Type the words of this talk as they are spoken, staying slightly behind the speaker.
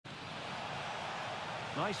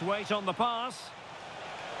Nice weight on the pass.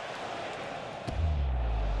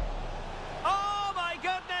 Oh my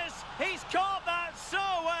goodness! He's caught that so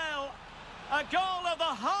well! A goal of the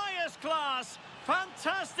highest class.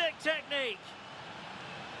 Fantastic technique.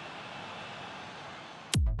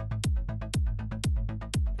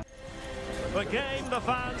 The game the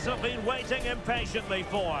fans have been waiting impatiently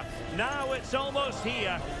for. Now it's almost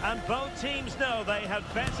here, and both teams know they had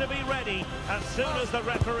better be ready as soon as the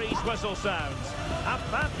referee's whistle sounds. A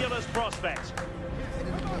fabulous prospect.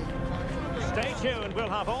 Stay tuned, we'll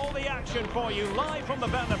have all the action for you live from the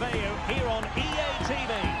Bernabeu here on EA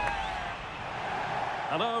TV.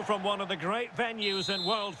 Hello from one of the great venues in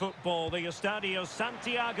world football, the Estadio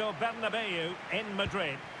Santiago Bernabeu in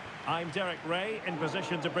Madrid. I'm Derek Ray, in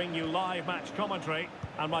position to bring you live match commentary,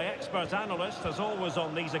 and my expert analyst, as always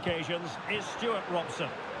on these occasions, is Stuart Robson.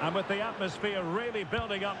 And with the atmosphere really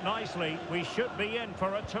building up nicely, we should be in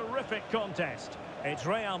for a terrific contest. It's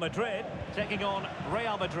Real Madrid taking on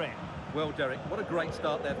Real Madrid. Well, Derek, what a great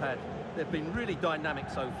start they've had. They've been really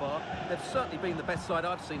dynamic so far. They've certainly been the best side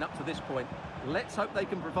I've seen up to this point. Let's hope they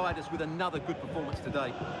can provide us with another good performance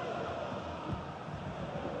today.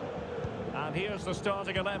 And here's the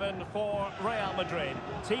starting 11 for Real Madrid.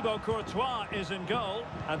 Thibaut Courtois is in goal.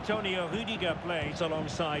 Antonio Rudiger plays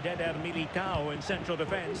alongside Eder Militao in central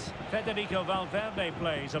defence. Federico Valverde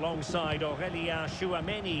plays alongside Aurelien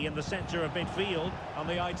Tchouameni in the centre of midfield. And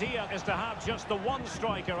the idea is to have just the one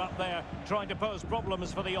striker up there trying to pose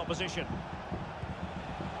problems for the opposition.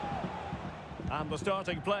 And the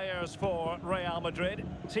starting players for Real Madrid.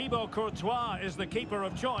 Thibaut Courtois is the keeper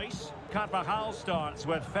of choice. Carvajal starts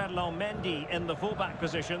with Ferland Mendy in the fullback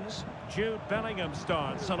positions. Jude Bellingham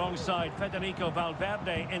starts alongside Federico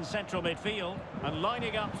Valverde in central midfield. And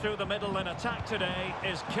lining up through the middle in attack today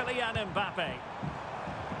is Kylian Mbappe.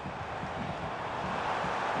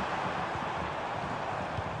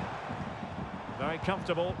 Very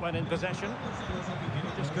comfortable when in possession.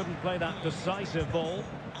 Just couldn't play that decisive ball.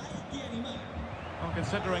 Well,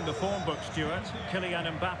 considering the form book, Stuart, Kylian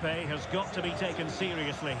Mbappe has got to be taken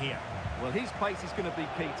seriously here. Well, his pace is going to be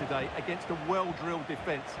key today against a well-drilled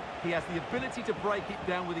defence. He has the ability to break it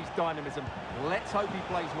down with his dynamism. Let's hope he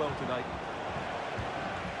plays well today.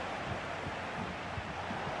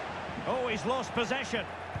 Oh, he's lost possession.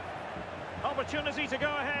 Opportunity to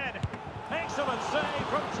go ahead. Excellent save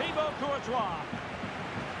from Thibaut Courtois.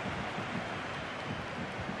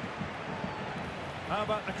 How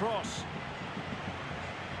about the cross?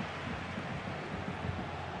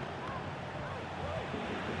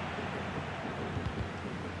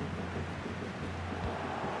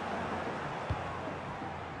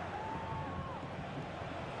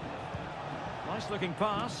 Nice looking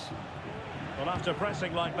pass. Well, after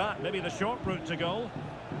pressing like that, maybe the short route to goal.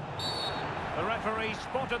 The referee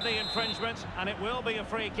spotted the infringement, and it will be a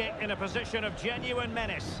free kick in a position of genuine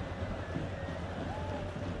menace.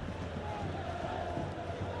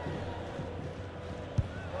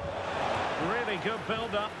 Really good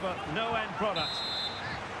build-up, but no end product.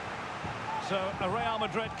 So, a Real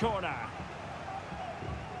Madrid corner.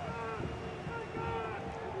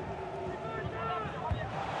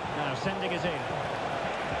 Now sending it in.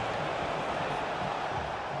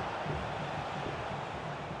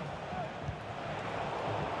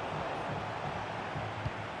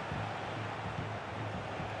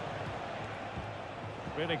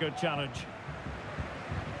 Really good challenge.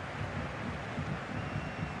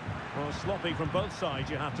 Well, sloppy from both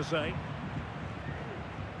sides, you have to say.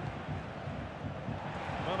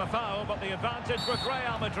 Not a foul, but the advantage with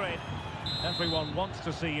Real Madrid. Everyone wants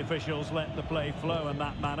to see officials let the play flow in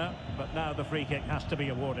that manner, but now the free kick has to be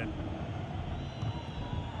awarded.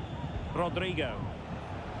 Rodrigo.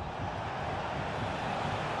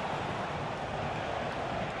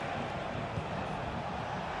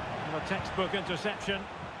 And a textbook interception.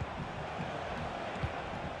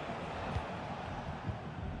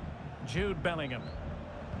 Jude Bellingham.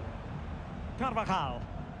 Carvajal.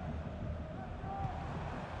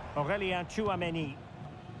 Aurelien Tchouameni.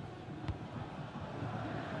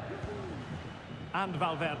 And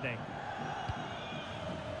Valverde.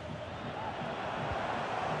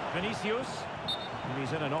 Vinicius. And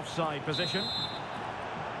he's in an offside position.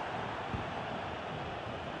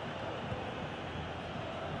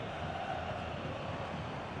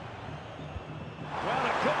 Well,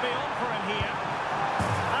 it could be on for him here.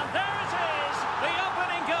 And there it is, the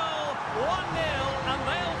opening goal, 1-0, and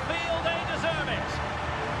they'll feel they deserve it.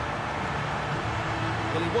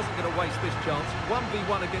 Well, he wasn't going to waste this chance.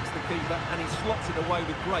 1v1 against the keeper, and he slots it away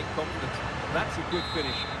with great confidence. That's a good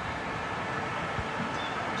finish.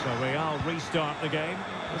 So Real restart the game.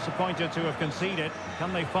 Disappointed to have conceded.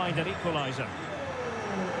 Can they find an equaliser?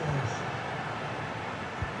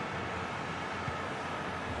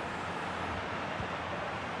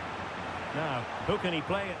 Now, who can he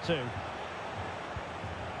play it to?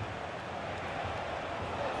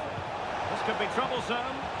 This could be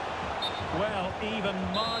troublesome. Well, even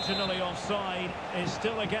marginally offside is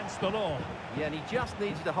still against the law. Yeah, and he just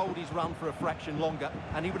needed to hold his run for a fraction longer,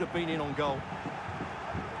 and he would have been in on goal.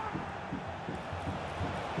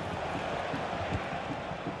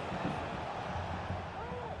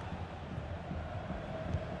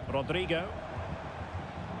 Rodrigo.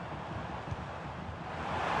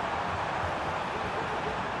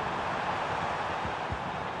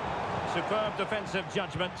 Superb defensive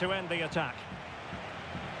judgment to end the attack.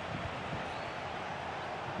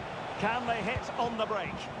 Can they hit on the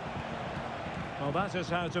break? Well, that is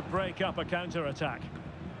how to break up a counter-attack.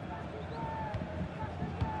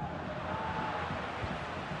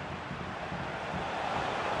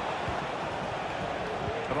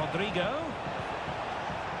 Rodrigo.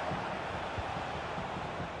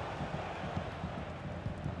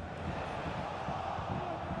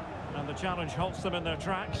 And the challenge halts them in their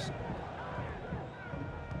tracks.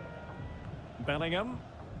 Bellingham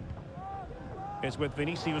is with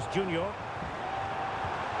Vinicius Junior.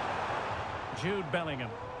 Jude Bellingham.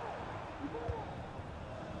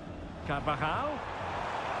 Carvajal.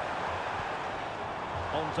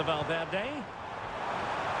 On to Valverde.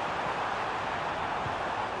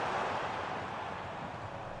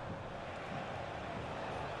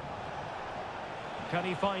 Can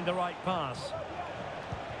he find the right pass?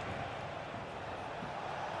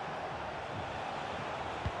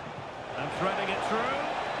 And threading it through.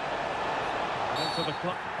 Into the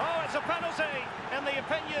clock. Oh, it's a penalty, in the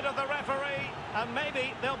opinion of the referee. And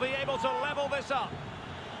maybe they'll be able to level this up.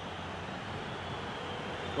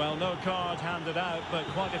 Well, no card handed out, but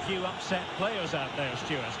quite a few upset players out there,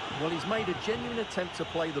 Stuart. Well, he's made a genuine attempt to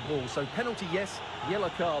play the ball. So penalty, yes. Yellow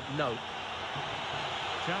card, no.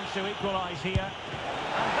 Chance to equalise here.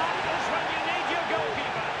 And that is when you need your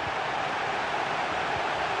goalkeeper.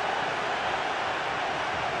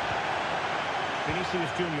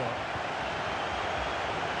 Vinicius Junior.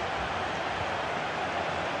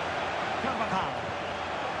 Carvajal.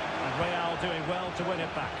 And Real doing well to win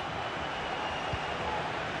it back.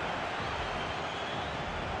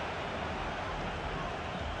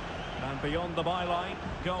 And beyond the byline,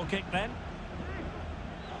 goal kick then.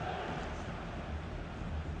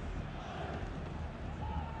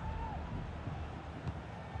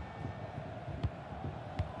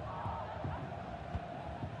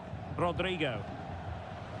 Rodrigo.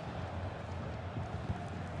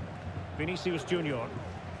 Vinicius Junior. Well,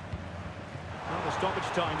 the stoppage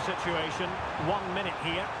time situation, 1 minute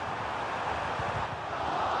here.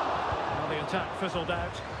 Well, the attack fizzled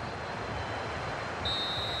out.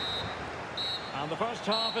 And the first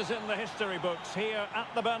half is in the history books here at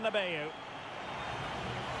the Bernabeu.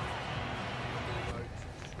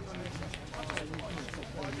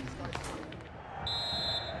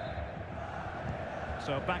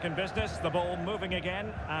 So back in business, the ball moving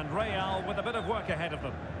again, and Real with a bit of work ahead of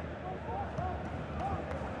them.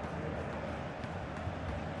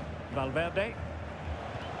 Valverde.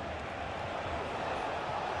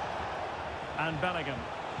 And Bellingham.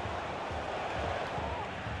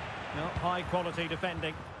 No, high quality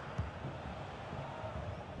defending.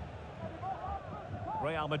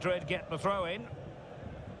 Real Madrid get the throw in.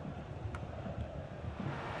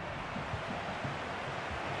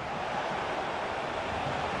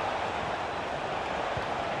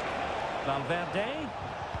 Valverde.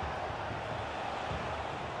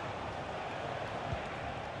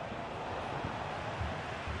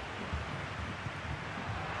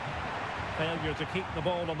 Failure to keep the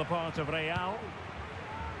ball on the part of Real.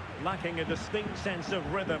 Lacking a distinct sense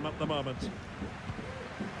of rhythm at the moment.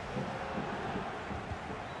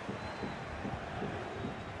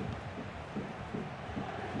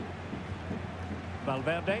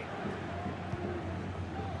 Valverde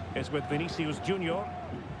is with Vinicius Junior.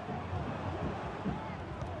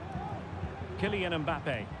 Kylian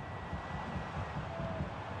Mbappe.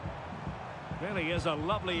 Really is a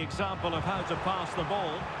lovely example of how to pass the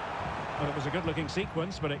ball. Well, it was a good-looking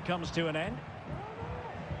sequence, but it comes to an end.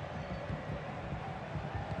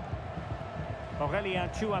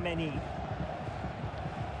 Aurélien Tchouameni.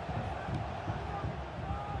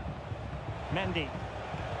 Mendy.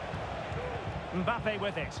 Mbappe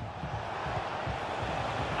with it.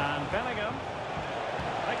 And Bellingham.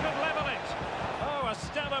 They could level it. Oh, a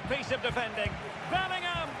stellar piece of defending.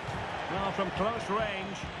 Bellingham! Well, from close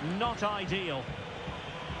range, not ideal.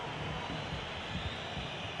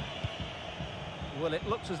 Well, it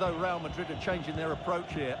looks as though Real Madrid are changing their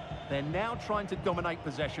approach here. They're now trying to dominate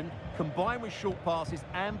possession, combine with short passes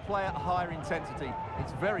and play at higher intensity.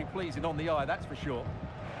 It's very pleasing on the eye, that's for sure.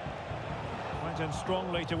 Went in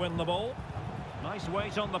strongly to win the ball. Nice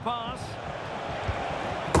weight on the pass.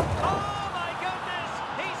 Oh, my goodness!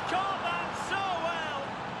 He's caught that so well!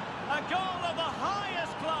 A goal of the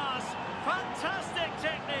highest class. Fantastic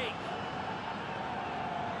technique.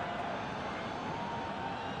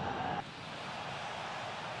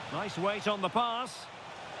 Nice weight on the pass.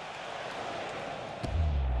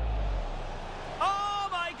 Oh,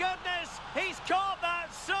 my goodness! He's caught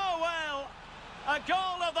that so well! A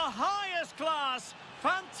goal of the highest class.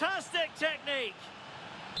 Fantastic technique.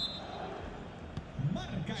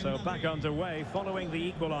 So back underway following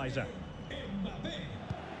the equaliser.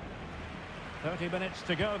 30 minutes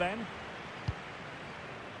to go then.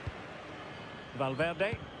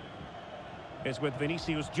 Valverde is with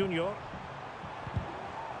Vinicius Junior.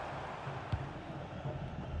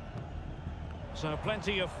 So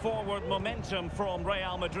plenty of forward momentum from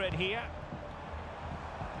Real Madrid here.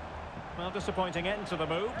 Well, disappointing end to the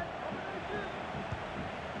move.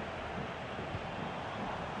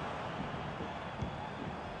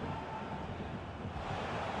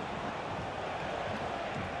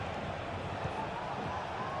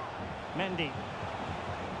 Mendy.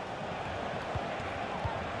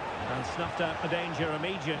 And snuffed out the danger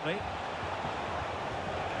immediately.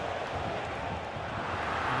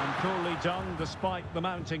 And coolly done despite the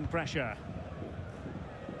mounting pressure.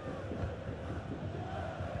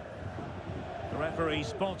 The referee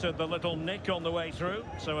spotted the little nick on the way through,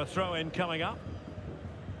 so a throw-in coming up.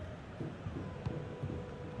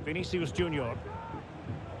 Vinicius Junior.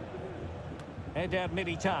 Eder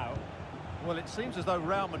Militao. Well, it seems as though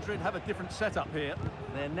Real Madrid have a different setup here.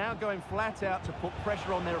 They're now going flat out to put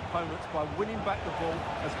pressure on their opponents by winning back the ball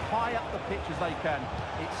as high up the pitch as they can.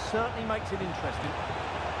 It certainly makes it interesting.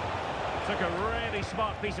 Took a really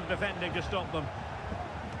smart piece of defending to stop them.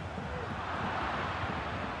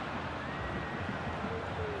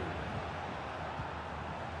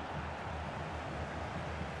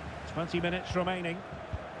 "20 minutes remaining.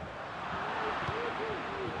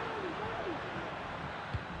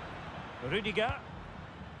 Rudiger.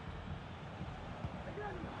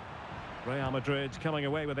 Real Madrid coming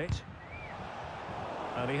away with it.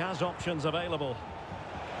 And he has options available.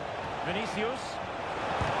 Vinicius.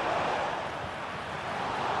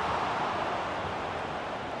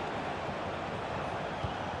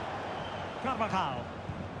 Carvajal.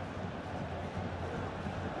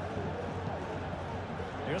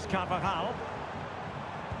 Here's Carvajal.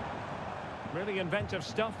 Really inventive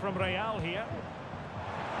stuff from Real here.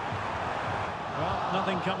 Well,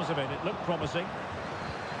 nothing comes of it. It looked promising.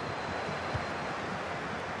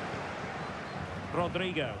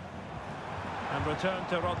 Rodrigo. And return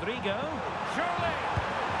to Rodrigo. Surely!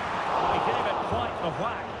 Well, he gave it quite a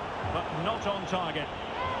whack, but not on target.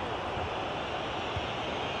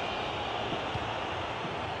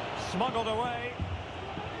 Smuggled away.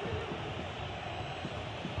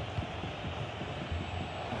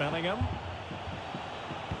 Bellingham.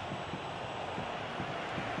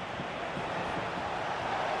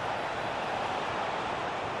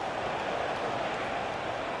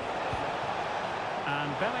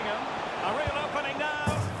 And Bellingham, a real opening now.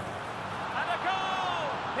 And a goal!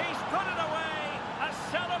 He's put it away. A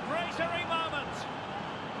celebratory moment.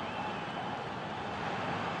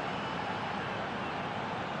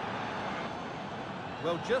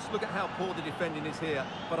 Well, just look at how poor the defending is here.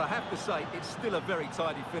 But I have to say, it's still a very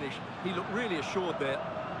tidy finish. He looked really assured there.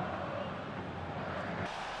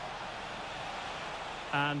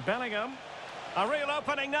 And Bellingham, a real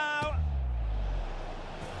opening now.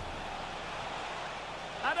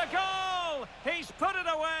 And a goal! He's put it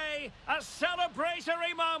away. A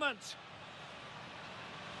celebratory moment.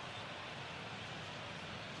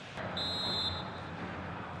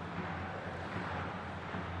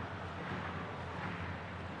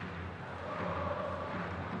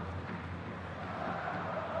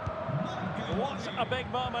 What a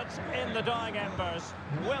big moment in the dying embers.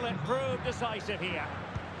 Will it prove decisive here?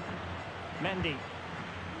 Mendy.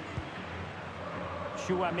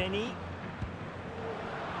 Chouameni.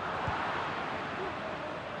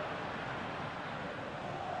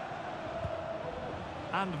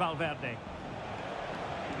 And Valverde.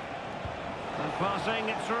 And passing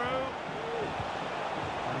it through.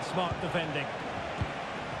 And smart defending.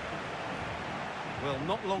 Well,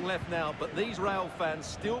 not long left now, but these Real fans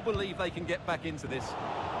still believe they can get back into this.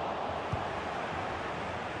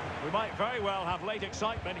 We might very well have late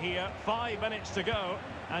excitement here. 5 minutes to go,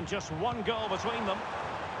 and just one goal between them.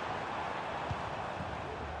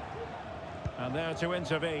 And there to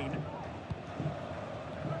intervene.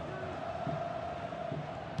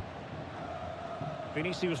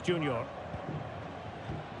 Vinicius Junior.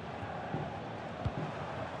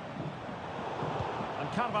 And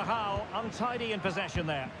Carvajal untidy in possession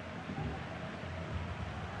there.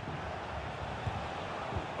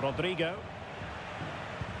 Rodrigo.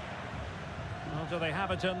 Well, do they have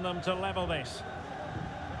it in them to level this?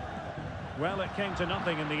 Well, it came to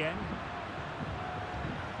nothing in the end.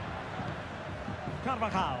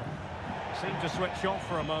 Carvajal seemed to switch off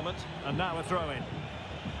for a moment, and now a throw-in.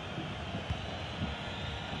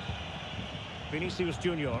 Vinicius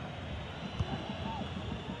Junior.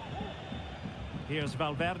 Here's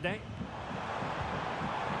Valverde.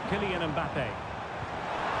 Kylian Mbappe.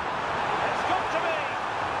 It's got to be!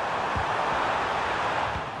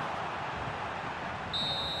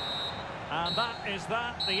 And that is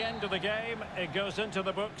the end of the game. It goes into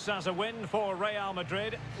the books as a win for Real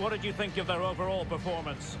Madrid. What did you think of their overall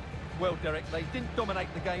performance? Well, Derek, they didn't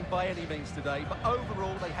dominate the game by any means today, but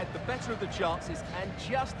overall they had the better of the chances and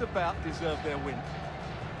just about deserved their win.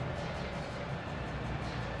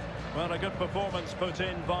 Well, a good performance put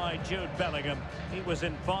in by Jude Bellingham. He was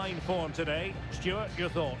in fine form today. Stuart, your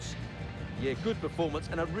thoughts? Yeah, good performance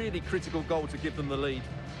and a really critical goal to give them the lead.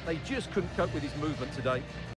 They just couldn't cope with his movement today.